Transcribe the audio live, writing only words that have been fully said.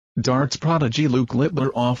Darts prodigy Luke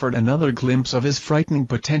Littler offered another glimpse of his frightening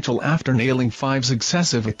potential after nailing 5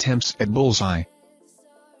 successive attempts at bullseye.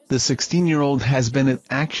 The 16-year-old has been in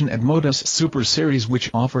action at MODUS Super Series,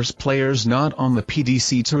 which offers players not on the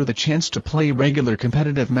PDC Tour the chance to play regular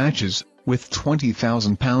competitive matches, with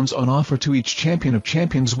 £20,000 on offer to each Champion of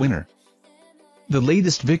Champions winner. The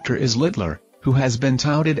latest victor is Littler, who has been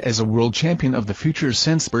touted as a world champion of the future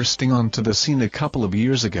since bursting onto the scene a couple of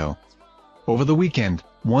years ago. Over the weekend,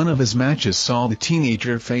 one of his matches saw the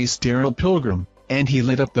teenager face Daryl Pilgrim, and he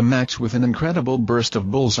lit up the match with an incredible burst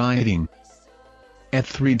of bullseye hitting. At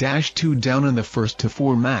 3-2 down in the first to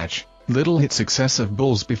 4 match, Little hit successive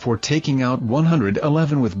bulls before taking out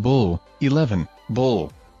 111 with bull, 11,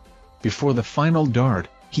 bull. Before the final dart,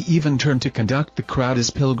 he even turned to conduct the crowd as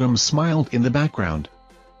Pilgrim smiled in the background.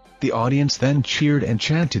 The audience then cheered and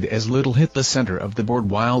chanted as Little hit the center of the board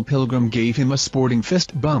while Pilgrim gave him a sporting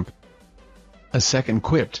fist bump. A second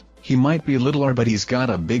quipped, "He might be littler but he's got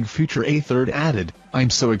a big future." A third added, "I'm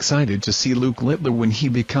so excited to see Luke Littler when he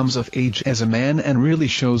becomes of age as a man and really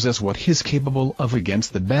shows us what he's capable of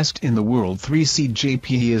against the best in the world.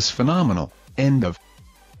 3CJP, he is phenomenal." End of.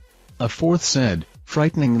 A fourth said,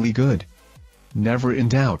 "Frighteningly good. Never in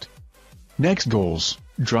doubt. Next goals,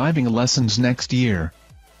 driving lessons next year."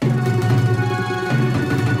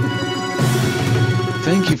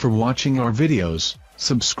 Thank you for watching our videos.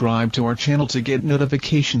 Subscribe to our channel to get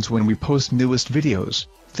notifications when we post newest videos.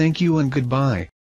 Thank you and goodbye.